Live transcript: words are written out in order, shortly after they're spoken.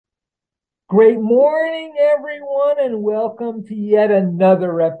Great morning, everyone, and welcome to yet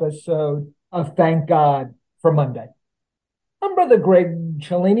another episode of Thank God for Monday. I'm Brother Greg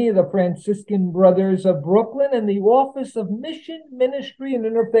Cellini of the Franciscan Brothers of Brooklyn and the Office of Mission, Ministry, and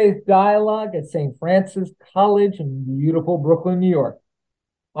Interfaith Dialogue at St. Francis College in beautiful Brooklyn, New York.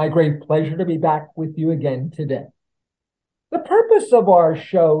 My great pleasure to be back with you again today. The purpose of our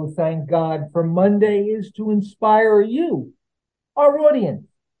show, Thank God for Monday, is to inspire you, our audience,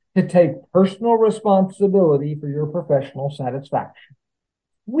 to take personal responsibility for your professional satisfaction.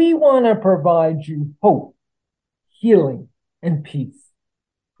 We want to provide you hope, healing, and peace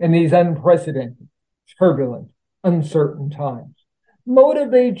in these unprecedented, turbulent, uncertain times.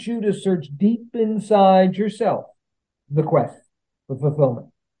 Motivate you to search deep inside yourself, the quest for fulfillment.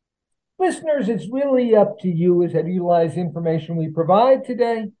 Listeners, it's really up to you as to utilize the information we provide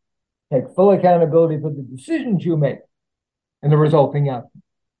today. Take full accountability for the decisions you make and the resulting outcome.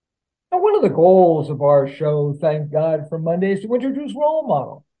 Now, one of the goals of our show, Thank God for Monday, is to introduce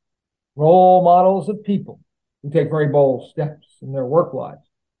role models of people who take very bold steps in their work lives.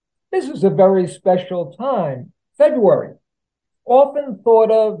 This is a very special time, February, often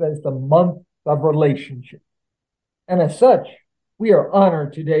thought of as the month of relationships. And as such, we are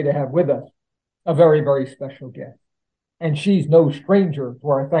honored today to have with us a very, very special guest. And she's no stranger to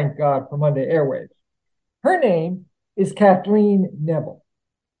our Thank God for Monday airwaves. Her name is Kathleen Neville.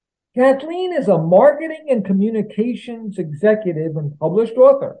 Kathleen is a marketing and communications executive and published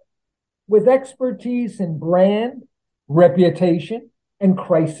author with expertise in brand, reputation, and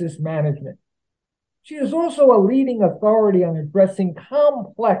crisis management. She is also a leading authority on addressing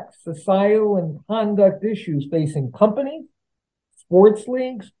complex societal and conduct issues facing companies, sports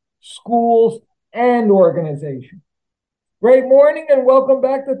leagues, schools, and organizations. Great morning and welcome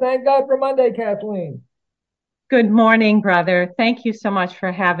back to Thank God for Monday, Kathleen. Good morning, brother. Thank you so much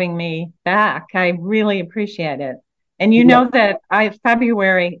for having me back. I really appreciate it. And you know that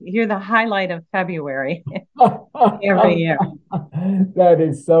February, you're the highlight of February every year. That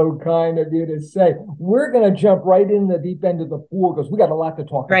is so kind of you to say. We're going to jump right in the deep end of the pool because we got a lot to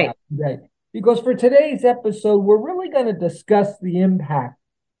talk about today. Because for today's episode, we're really going to discuss the impact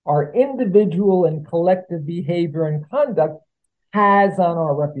our individual and collective behavior and conduct has on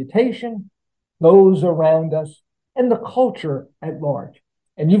our reputation, those around us, and the culture at large.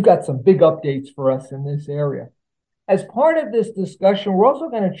 And you've got some big updates for us in this area. As part of this discussion, we're also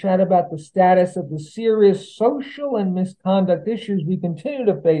going to chat about the status of the serious social and misconduct issues we continue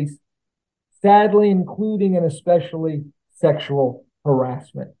to face, sadly, including and especially sexual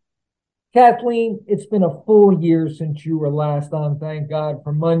harassment. Kathleen, it's been a full year since you were last on Thank God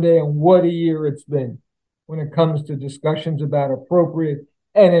for Monday, and what a year it's been when it comes to discussions about appropriate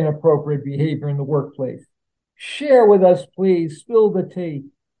and inappropriate behavior in the workplace. Share with us, please, spill the tea.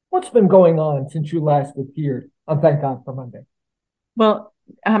 What's been going on since you last appeared on Thank God for Monday? Well,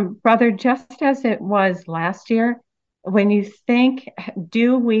 brother, just as it was last year, when you think,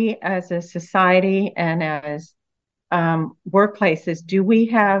 do we as a society and as workplaces, do we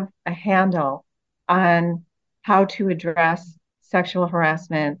have a handle on how to address sexual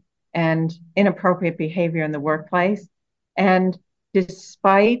harassment and inappropriate behavior in the workplace? And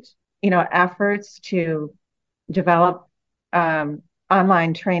despite, efforts to develop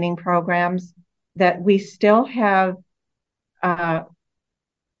online training programs, that we still have a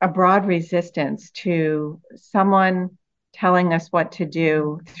broad resistance to someone telling us what to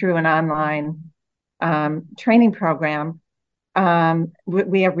do through an online training program.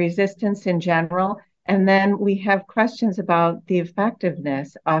 We have resistance in general, and then we have questions about the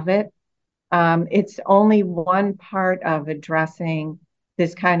effectiveness of it. It's only one part of addressing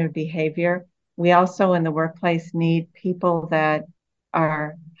this kind of behavior. We also in the workplace need people that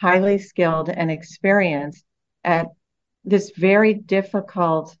are highly skilled and experienced at this very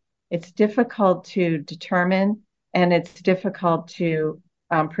difficult, it's difficult to determine and it's difficult to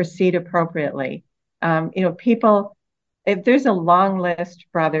proceed appropriately. People, if there's a long list,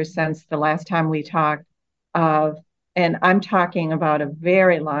 brother, since the last time we talked and I'm talking about a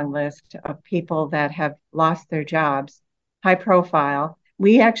very long list of people that have lost their jobs, high profile.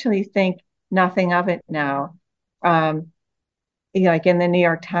 We actually think nothing of it now. Like in the New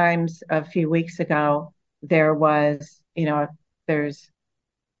York Times a few weeks ago, there was, there's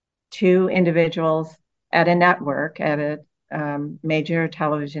two individuals at a network, at a major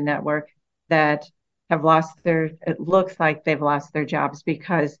television network that have it looks like they've lost their jobs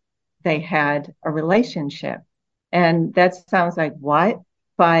because they had a relationship. And that sounds like what?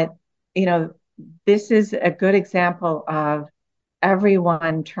 But, this is a good example of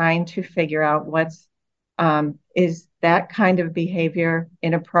everyone trying to figure out is that kind of behavior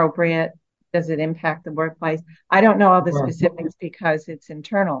inappropriate? does it impact the workplace? I don't know all the Sure. specifics because it's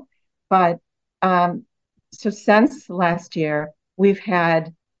internal. But so since last year, we've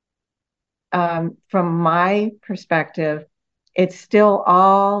had, from my perspective, it's still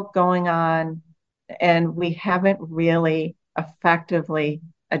all going on, and we haven't really effectively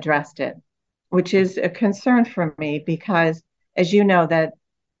addressed it, which is a concern for me because, as you know, that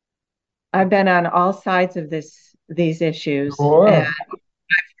I've been on all sides of these issues and Sure.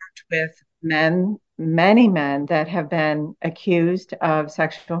 worked with men, many men that have been accused of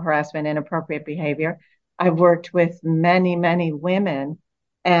sexual harassment, inappropriate behavior. I've worked with many, many women,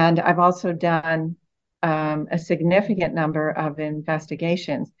 and I've also done a significant number of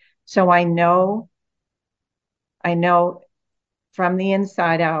investigations. So I know from the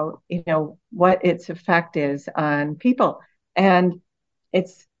inside out, what its effect is on people. And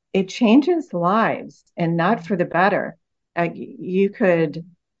it changes lives and not for the better. You could,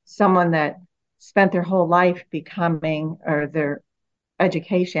 someone that spent their whole life becoming, or their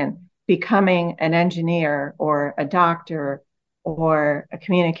education, becoming an engineer or a doctor or a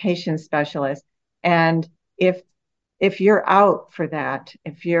communication specialist. And if you're out for that,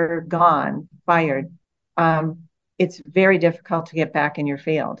 if you're gone, fired, it's very difficult to get back in your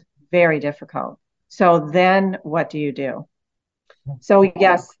field. Very difficult. So then what do you do? So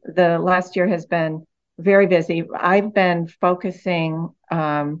yes, the last year has been very busy. I've been focusing,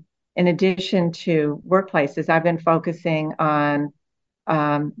 in addition to workplaces, I've been focusing on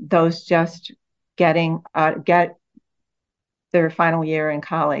those just get their final year in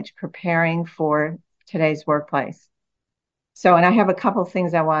college, preparing for today's workplace. So, and I have a couple of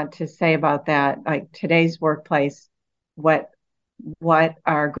things I want to say about that, like today's workplace, what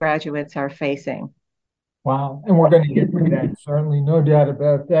our graduates are facing. Wow. And we're going to get to that. Certainly, no doubt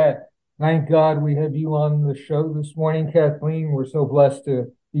about that. Thank God we have you on the show this morning, Kathleen. We're so blessed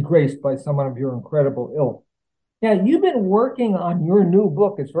to be graced by someone of your incredible ilk. Yeah, you've been working on your new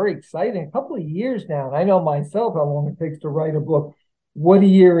book. It's very exciting. A couple of years now. And I know myself how long it takes to write a book. What a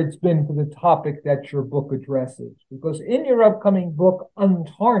year it's been for the topic that your book addresses. Because in your upcoming book,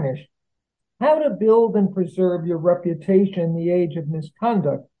 Untarnished, How to Build and Preserve Your Reputation in the Age of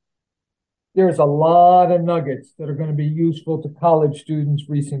Misconduct, there's a lot of nuggets that are going to be useful to college students,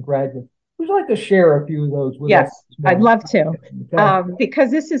 recent graduates. Would you like to share a few of those with us? Yes, I'd love to,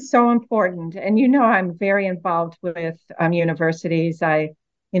 because this is so important. And I'm very involved with universities. I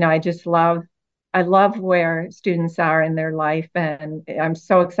just I love where students are in their life, and I'm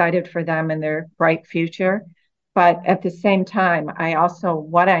so excited for them and their bright future. But at the same time,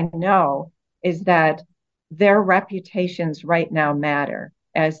 what I know is that their reputations right now matter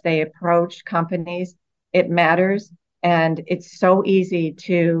as they approach companies. It matters, and it's so easy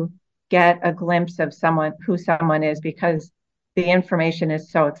to get a glimpse of who someone is because the information is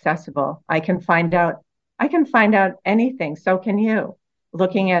so accessible. I can find out anything. So can you,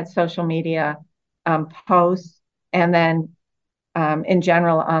 looking at social media posts, and then in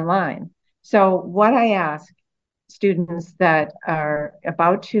general online. So what I ask students that are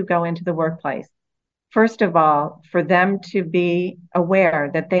about to go into the workplace, first of all, for them to be aware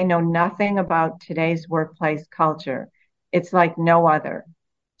that they know nothing about today's workplace culture. It's like no other.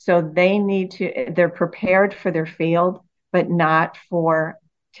 So they're prepared for their field, but not for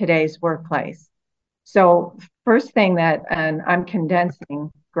today's workplace. So first thing and I'm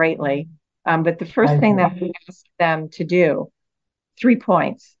condensing greatly, but the first thing that we ask them to do, 3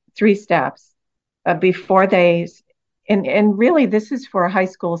 points, 3 steps before and really this is for high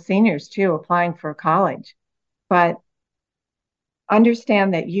school seniors too, applying for college, but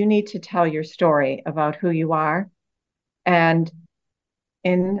understand that you need to tell your story about who you are. And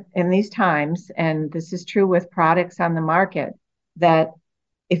in these times, and this is true with products on the market, that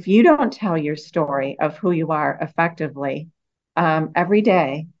if you don't tell your story of who you are effectively every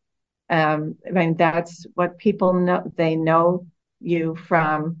day, that's what people know. They know you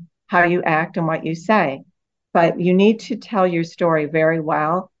from how you act and what you say, but you need to tell your story very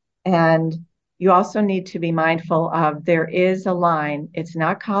well. And you also need to be mindful of, there is a line. It's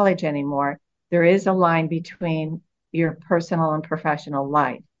not college anymore. There is a line between your personal and professional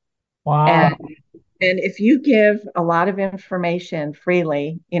life. Wow. And if you give a lot of information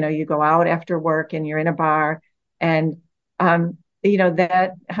freely, you go out after work and you're in a bar, and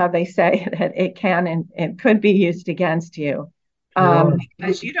that, how they say that it can and it could be used against you. Sure.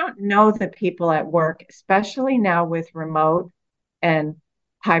 Because you don't know the people at work, especially now with remote and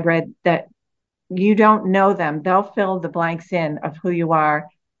hybrid, that you don't know them. They'll fill the blanks in of who you are.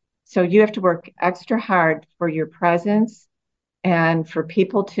 So you have to work extra hard for your presence and for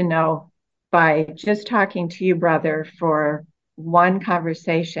people to know, by just talking to you, brother, for one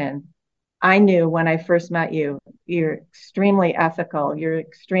conversation, I knew when I first met you, you're extremely ethical, you're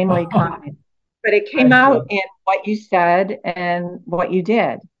extremely kind, but it came Thank out you. in what you said and what you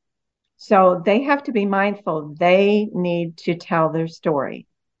did. So they have to be mindful. They need to tell their story.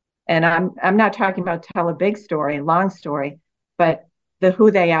 And I'm not talking about tell a big story, long story, but the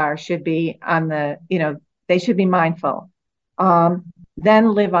who they are should be on the, they should be mindful.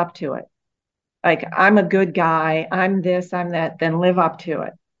 Then live up to it. Like I'm a good guy, I'm this, I'm that, then live up to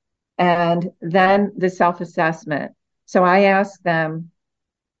it. And then the self-assessment. So I ask them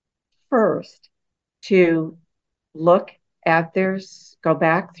first to look at go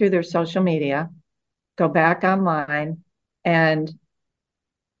back through their social media, go back online and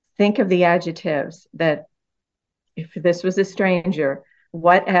think of the adjectives that if this was a stranger,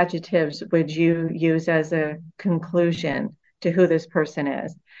 what adjectives would you use as a conclusion to who this person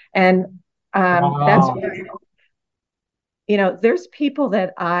is? And that's Wow. where, there's people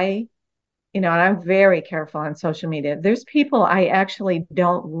that and I'm very careful on social media. There's people I actually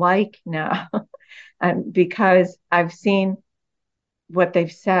don't like now because I've seen what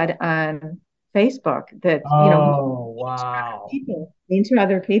they've said on Facebook that, Oh, wow. mean to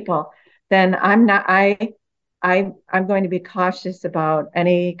other people, then I'm not, I'm going to be cautious about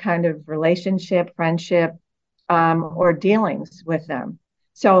any kind of relationship, friendship, or dealings with them.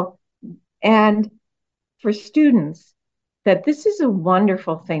 So, and for students, that this is a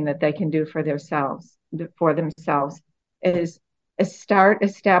wonderful thing that they can do for themselves, is start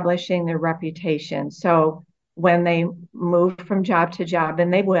establishing their reputation. So when they move from job to job,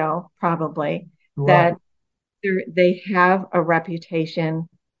 and they will probably, Right. that they have a reputation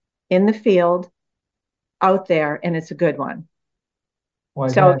in the field out there, and it's a good one. Why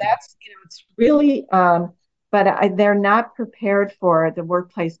So that? that's, it's really, they're not prepared for the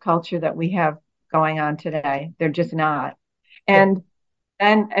workplace culture that we have going on today. They're just not. And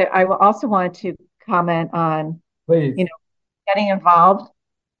I also want to comment on, Please. getting involved.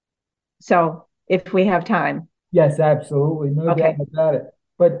 So if we have time. Yes, absolutely. No doubt Okay. about it.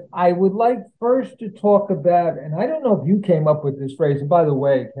 But I would like first to talk about, and I don't know if you came up with this phrase. And by the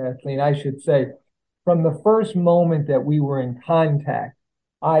way, Kathleen, I should say, from the first moment that we were in contact,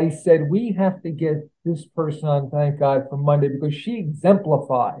 I said, we have to get this person on Thank God for Monday because she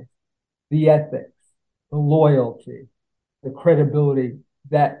exemplifies the ethics, the loyalty, the credibility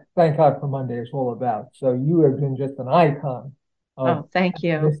that Thank God for Monday is all about. So you have been just an icon of Oh, thank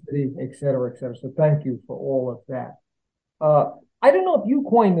you. ethnicity, et cetera, et cetera. So thank you for all of that. I don't know if you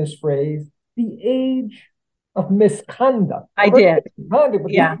coined this phrase, the age of misconduct. I I've heard did. misconduct,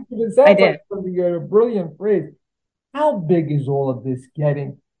 but Yeah, it I sounds like did. a brilliant phrase. How big is all of this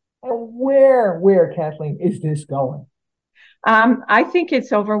getting? And where, Kathleen, is this going? I think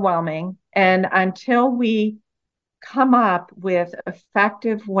it's overwhelming. And until we come up with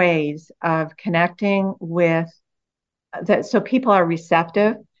effective ways of connecting with that, so people are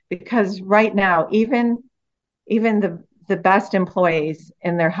receptive, because right now, even the best employees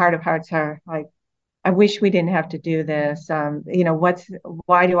in their heart of hearts are like, I wish we didn't have to do this.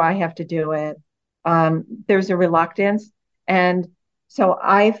 Why do I have to do it? There's a reluctance. And so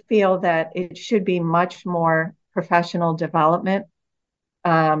I feel that it should be much more professional development,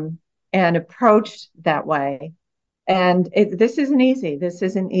 and approached that way. And this isn't easy. This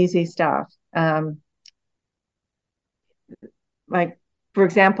isn't easy stuff. Like, for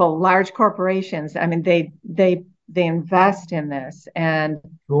example, large corporations, I mean, they invest in this,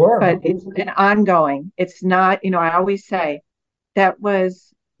 Sure. but it's an ongoing. It's not, I always say that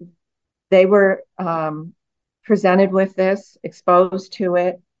they were presented with this, exposed to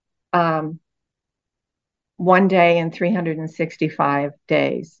it, um, one day in 365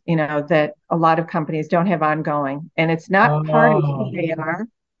 days, that a lot of companies don't have ongoing, and it's not part of who Oh, they are.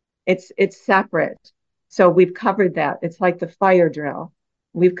 It's separate. So we've covered that. It's like the fire drill.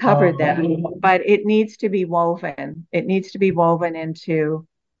 We've covered that, but it needs to be woven. It needs to be woven into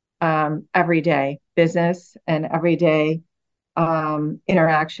everyday business and everyday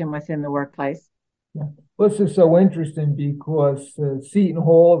interaction within the workplace. yeah. Well, this is so interesting because Seton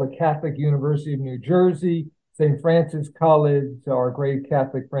Hall, the Catholic University of New Jersey, St. Francis College, our great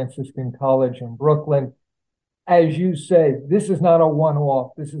Catholic Franciscan College in Brooklyn, as you say, this is not a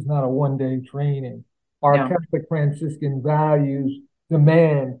one-off. This is not a one-day training. Our No, Catholic Franciscan values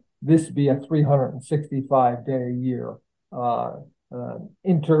demand this be a 365-day a year,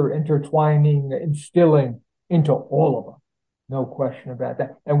 intertwining, instilling into all of us. No question about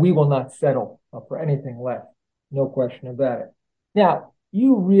that. And we will not settle for anything less. No question about it. Now,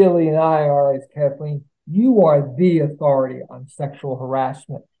 you really and I are, as Kathleen, you are the authority on sexual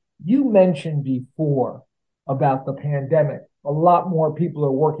harassment. You mentioned before about the pandemic. a lot more people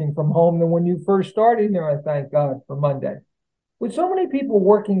are working from home than when you first started there. I thank God for Monday. With so many people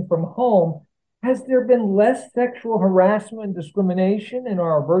working from home, has there been less sexual harassment and discrimination in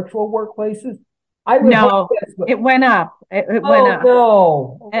our virtual workplaces? I would hope No, yes, but it went up. It went oh up.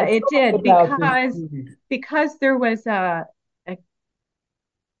 no. It Tell us did about this, please. because a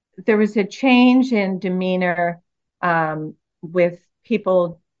there was a change in demeanor with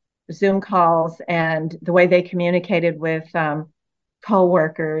people Zoom calls and the way they communicated with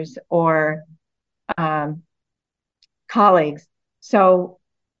coworkers or um, colleagues. So,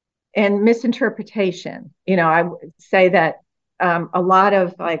 and misinterpretation. I would say that a lot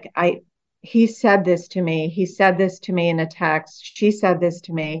of he said this to me. He said this to me in a text. She said this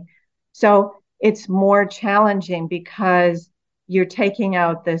to me. So it's more challenging because you're taking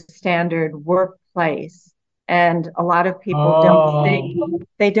out the standard workplace, and a lot of people Oh,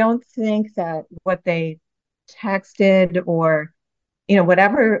 don't think that what they texted or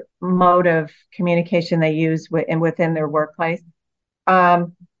whatever mode of communication they use within their workplace,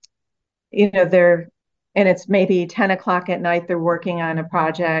 um, they're and it's maybe 10 o'clock at night, they're working on a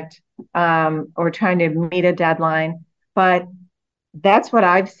project or trying to meet a deadline. But that's what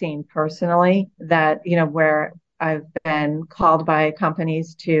I've seen personally, that, where I've been called by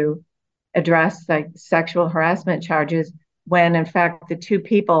companies to address like sexual harassment charges when in fact the two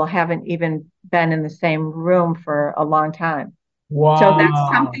people haven't even been in the same room for a long time. So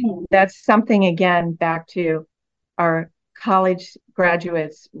wow. that's something again back to our college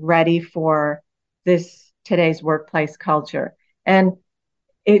graduates ready for this today's workplace culture. And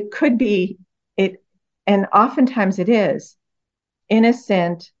it could be it and oftentimes it is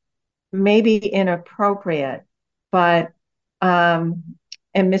innocent, maybe inappropriate, but um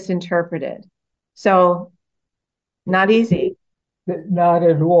and misinterpreted. So not easy. Not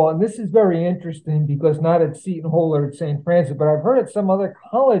at all. And this is very interesting because not at Seton Hall or at St. Francis, but I've heard at some other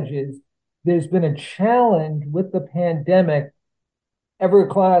colleges, there's been a challenge with the pandemic. Every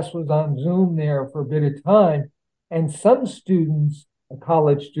class was on Zoom there for a bit of time. And some students,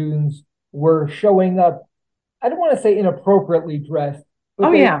 college students, were showing up, I don't want to say inappropriately dressed, but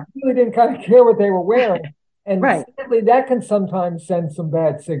Oh they yeah, really didn't kind of care what they were wearing. And right. sadly, that can sometimes send some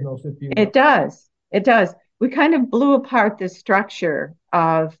bad signals, if you It will. does. It does. We kind of blew apart the structure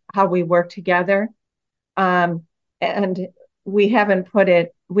of how we work together. Um, and we haven't,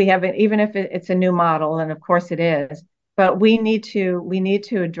 even if it's a new model, and of course it is, but we need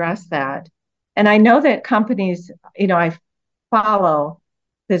to address that. And I know that companies, I follow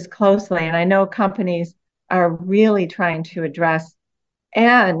this closely, and I know companies are really trying to address,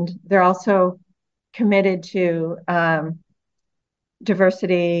 and they're also committed to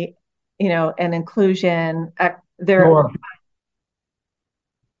diversity, and inclusion. There, Sure.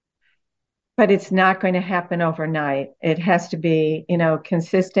 but it's not going to happen overnight. It has to be,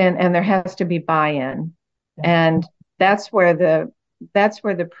 consistent, and there has to be buy-in. And that's where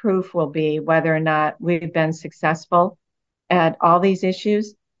the proof will be whether or not we've been successful at all these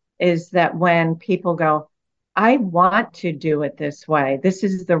issues, is that when people go, I want to do it this way. This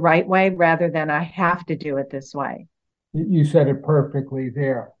is the right way rather than I have to do it this way. You said it perfectly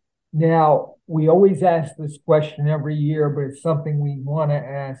there. Now, we always ask this question every year, but it's something we want to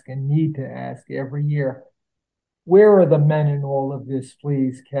ask and need to ask every year. Where are the men in all of this,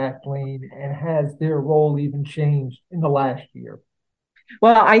 please, Kathleen? And has their role even changed in the last year?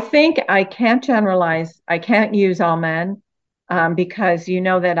 Well, I think I can't generalize. I can't use all men because you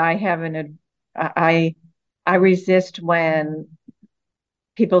know that I I resist when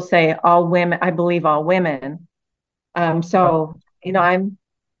people say all women. I believe all women. So I'm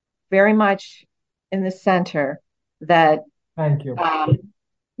very much in the center that Thank you. um,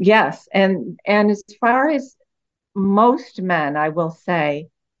 yes, and as far as most men, I will say,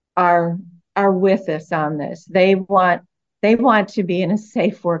 are are with us on this. They want to be in a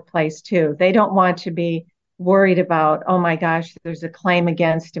safe workplace too. They don't want to be worried about, oh my gosh, there's a claim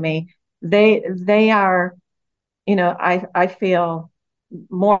against me. They are, I feel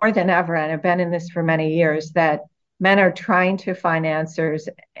more than ever, and I've been in this for many years, that men are trying to find answers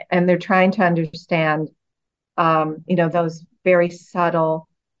and they're trying to understand, those very subtle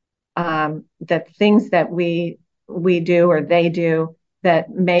that things that we do or they do that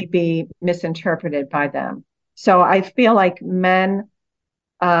may be misinterpreted by them. So I feel like men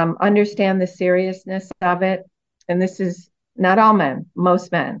understand the seriousness of it, and this is not all men,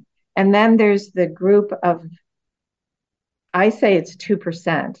 most men. And then there's the group of, I say it's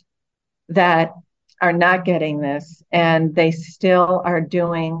 2% that are not getting this, and they still are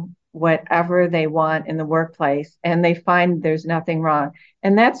doing whatever they want in the workplace, and they find there's nothing wrong.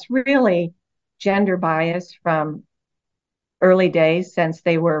 And that's really gender bias from early days since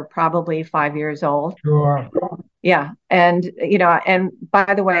they were probably 5 years old. Sure. Yeah. And, and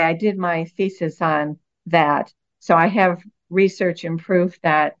by the way, I did my thesis on that. So I have research and proof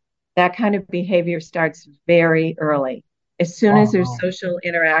that that kind of behavior starts very early. As soon as there's Wow. social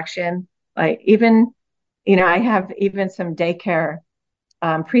interaction, like even, I have even some daycare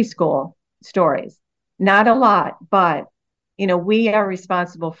preschool stories. Not a lot, but, we are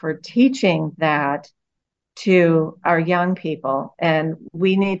responsible for teaching that to our young people, and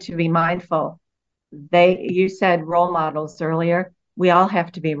we need to be mindful. You said role models earlier. We all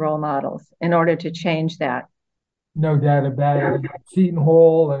have to be role models in order to change that. No doubt about it. Seton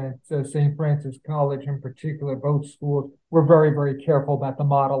Hall and it's St. Francis College in particular, both schools, we're very, very careful about the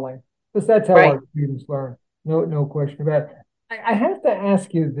modeling because that's how Right. our students learn. No question about it. I have to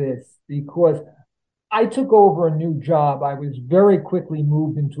ask you this because I took over a new job. I was very quickly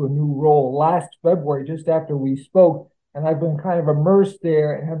moved into a new role last February, just after we spoke. And I've been kind of immersed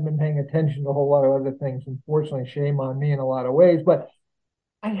there and haven't been paying attention to a whole lot of other things. Unfortunately, shame on me in a lot of ways. But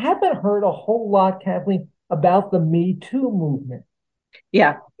I haven't heard a whole lot, Kathleen, about the Me Too movement.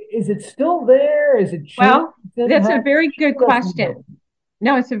 Yeah. Is it still there? Is it changed? Well, that's a very good Let us question. know.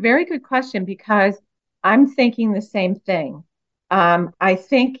 No, it's a very good question because I'm thinking the same thing. I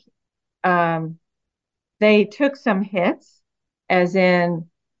think um, they took some hits, as in,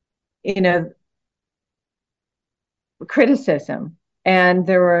 you know, criticism, and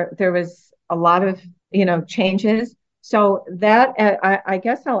there was a lot of changes. So that I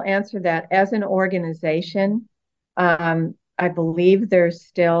guess I'll answer that as an organization. I believe they're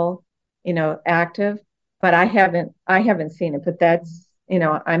still active, but I haven't seen it. But that's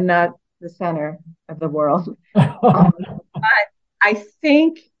I'm not the center of the world. But I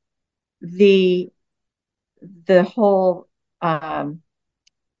think the the whole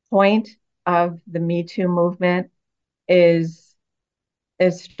point of the Me Too movement is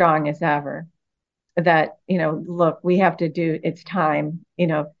as strong as ever. That, look, we have to do, it's time,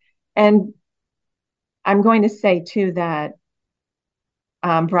 and I'm going to say too that,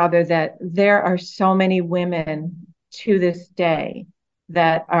 brother, that there are so many women to this day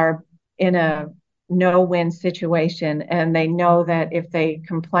that are in a no-win situation, and they know that if they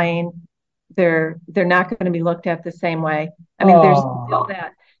complain, they're not going to be looked at the same way. I mean, there's still Oh,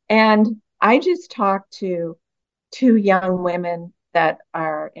 that. And I just talked to two young women that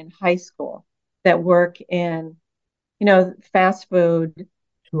are in high school that work in, fast food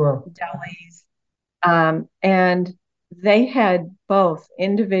sure. delis. And they had both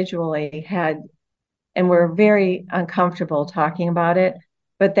individually had, and were very uncomfortable talking about it,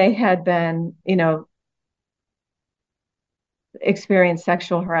 but they had been, experienced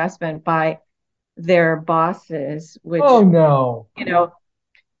sexual harassment by their bosses, Oh which, no. you know,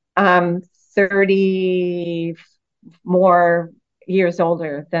 30 more years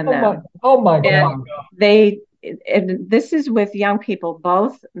older than Oh my, them. oh my And God. and this is with young people,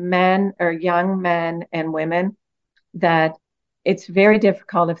 both men or young men and women, that it's very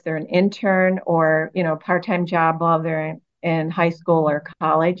difficult if they're an intern or, part-time job while they're in high school or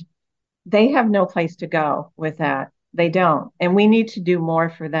college. They have no place to go with that. They don't. And we need to do more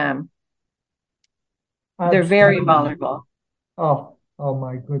for them. They're very Absolutely. vulnerable. Oh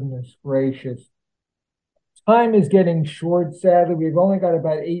my goodness gracious. Time is getting short, sadly. We've only got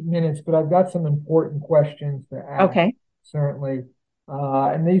about 8 minutes, but I've got some important questions to ask, Okay. certainly.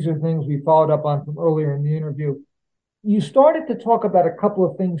 And these are things we followed up on from earlier in the interview. You started to talk about a couple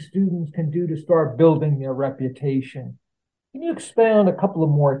of things students can do to start building their reputation. Can you expand on a couple of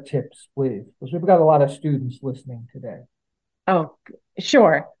more tips, please? Because we've got a lot of students listening today. Oh,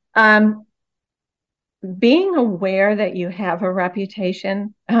 sure. Being aware that you have a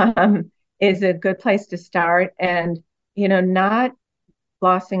reputation is a good place to start, and not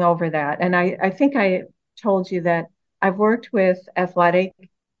glossing over that. And I think I told you that I've worked with athletic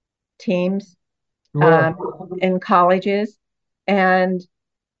teams Sure. in colleges, and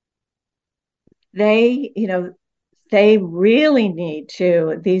they they really need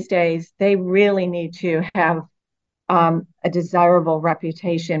to, these days, they really need to have a desirable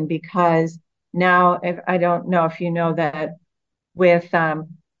reputation, because now, if I don't know if you know that, with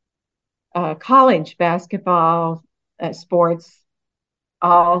college basketball, sports,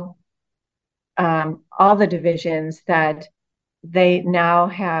 all all the divisions, that they now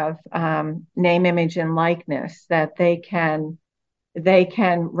have name, image, and likeness, that they can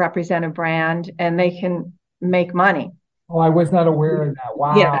represent a brand and they can make money. Oh, I was not aware of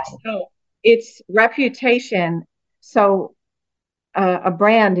that. Yeah, Wow. so it's reputation. So a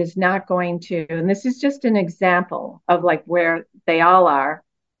brand is not going to, and this is just an example of like where they all are,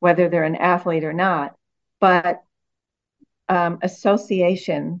 whether they're an athlete or not, but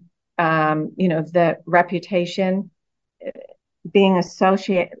association, the reputation being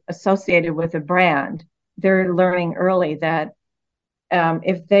associated with a brand, they're learning early that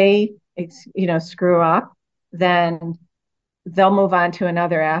if they, screw up, then they'll move on to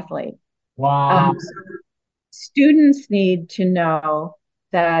another athlete. Wow. Students need to know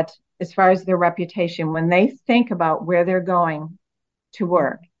that as far as their reputation, when they think about where they're going to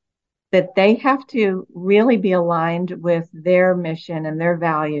work, that they have to really be aligned with their mission and their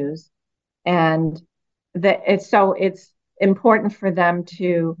values. And that it's important for them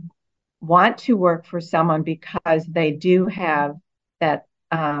to want to work for someone because they do have that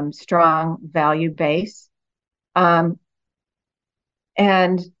strong value base. And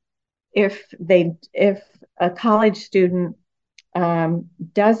if a college student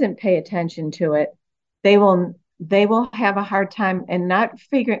doesn't pay attention to it, they will have a hard time and not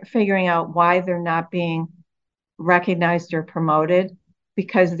figuring out why they're not being recognized or promoted,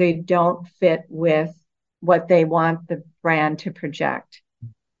 because they don't fit with what they want the brand to project.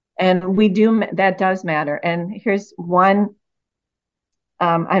 And that does matter. And here's one,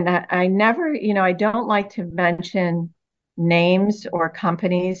 I never, I don't like to mention names or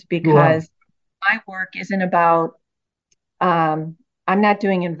companies because my work isn't about, I'm not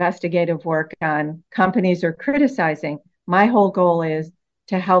doing investigative work on companies or criticizing. My whole goal is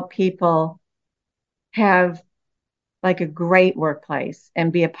to help people have like a great workplace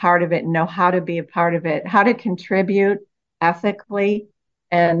and be a part of it and know how to be a part of it, how to contribute ethically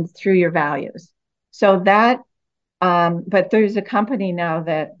and through your values. So that, but there's a company now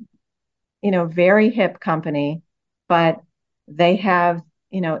that, very hip company, but they have,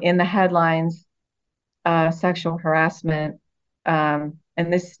 in the headlines, sexual harassment. And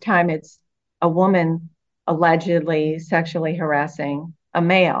this time it's a woman allegedly sexually harassing a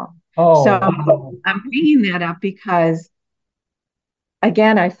male. Oh, so wow. I'm bringing that up because,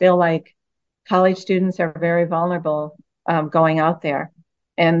 again, I feel like college students are very vulnerable going out there,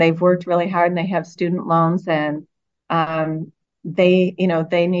 and they've worked really hard and they have student loans, and they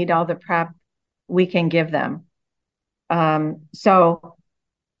need all the prep we can give them. So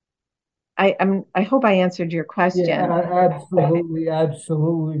I hope I answered your question. Yeah, absolutely,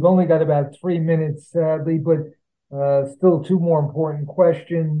 absolutely. We've only got about 3 minutes, sadly, but still two more important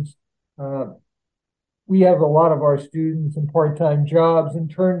questions. We have a lot of our students in part-time jobs,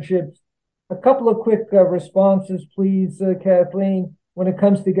 internships. A couple of quick responses, please, Kathleen, when it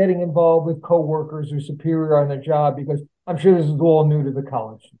comes to getting involved with coworkers or superior on the job, because I'm sure this is all new to the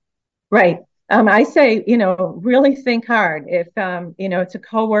college. Right. I say, really think hard. If, it's a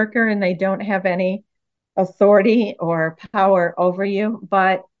coworker and they don't have any authority or power over you,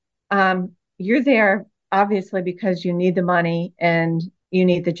 but you're there obviously because you need the money and you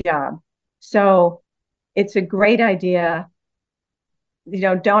need the job. So it's a great idea.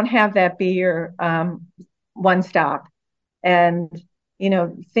 Don't have that be your one stop, and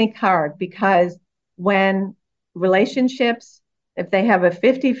think hard, because when relationships, if they have a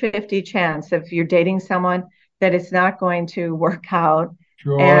 50-50 chance, if you're dating someone, that it's not going to work out.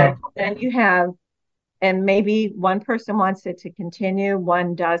 Sure. And then and maybe one person wants it to continue,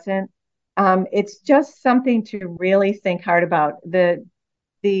 one doesn't. It's just something to really think hard about. The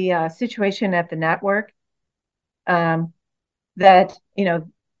situation at the network, that,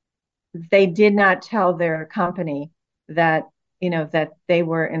 they did not tell their company that, that they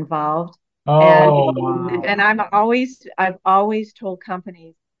were involved. Oh, wow. And I've always told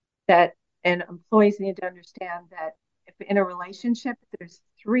companies that, and employees need to understand that if in a relationship, there's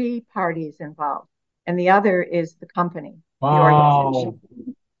three parties involved, and the other is the company, the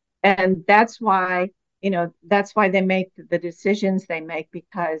organization. And that's why they make the decisions they make,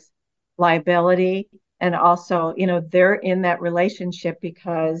 because liability, and also, they're in that relationship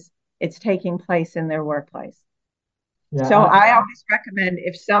because it's taking place in their workplace. Yeah, so I always recommend,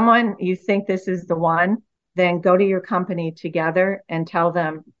 if you think this is the one, then go to your company together and tell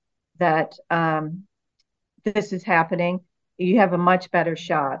them that this is happening. You have a much better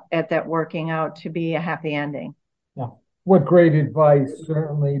shot at that working out to be a happy ending. Yeah, what great advice,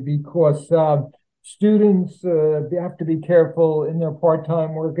 certainly, because students have to be careful in their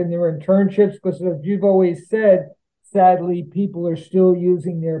part-time work and their internships, because as you've always said, sadly, people are still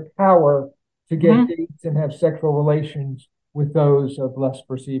using their power to get dates and have sexual relations with those of less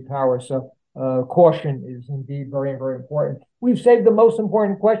perceived power. So caution is indeed very, very important. We've saved the most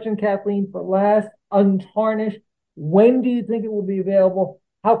important question, Kathleen, for last. Untarnished. When do you think it will be available?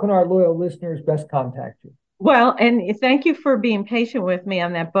 How can our loyal listeners best contact you? Well, and thank you for being patient with me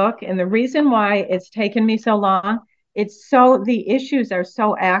on that book. And the reason why it's taken me so long, the issues are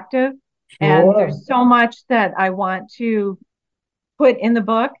so active. And Sure. there's so much that I want to put in the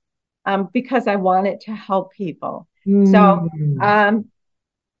book because I want it to help people. So Mm. um,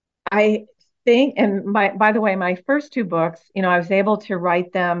 I think, and by the way, my first two books, I was able to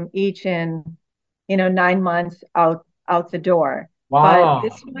write them each in, 9 months out the door. But Wow.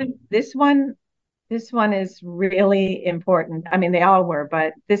 this one is really important. I mean, they all were,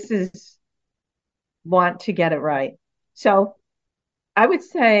 but this is want to get it right. So I would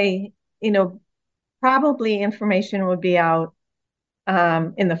say, probably information would be out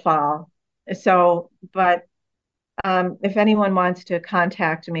in the fall. So, but if anyone wants to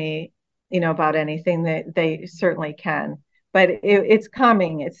contact me, about anything, they certainly can. But it's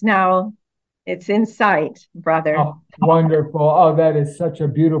coming. It's now. It's in sight, brother. Oh, wonderful. Oh, that is such a I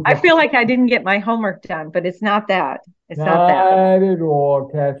beautiful. feel like I didn't get my homework done, but it's not that. It's not that. Not at all,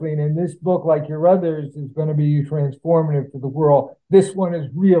 Kathleen. And this book, like your others, is going to be transformative to the world. This one is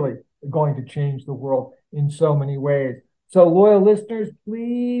really going to change the world in so many ways. So, loyal listeners,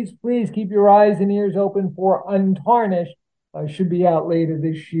 please, please keep your eyes and ears open for Untarnished. Should be out later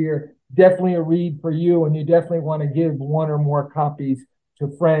this year. Definitely a read for you, and you definitely want to give one or more copies to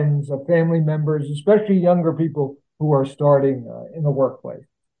friends, family members, especially younger people who are starting in the workplace.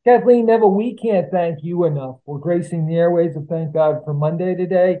 Kathleen Neville, we can't thank you enough for gracing the airways of Thank God for Monday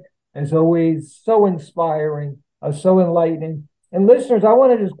today. As always, so inspiring, so enlightening. And listeners, I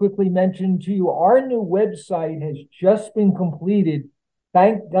want to just quickly mention to you our new website has just been completed.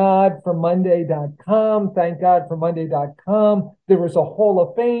 ThankGodForMonday.com. ThankGodForMonday.com. There is a Hall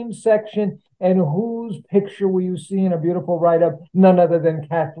of Fame section. And whose picture will you see in a beautiful write up? None other than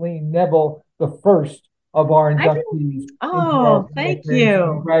Kathleen Neville, the first of our I didn't. inductees into our Oh, Hall of thank Fame. So you.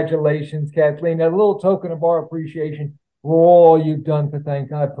 congratulations, Kathleen. A little token of our appreciation for all you've done for Thank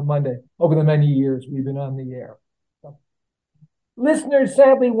God for Monday over the many years we've been on the air. So, listeners,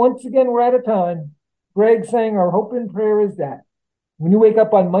 sadly, once again, we're out of time. Greg saying our hope and prayer is that when you wake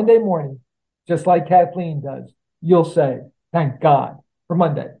up on Monday morning, just like Kathleen does, you'll say, thank God for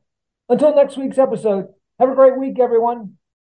Monday. Until next week's episode, have a great week, everyone.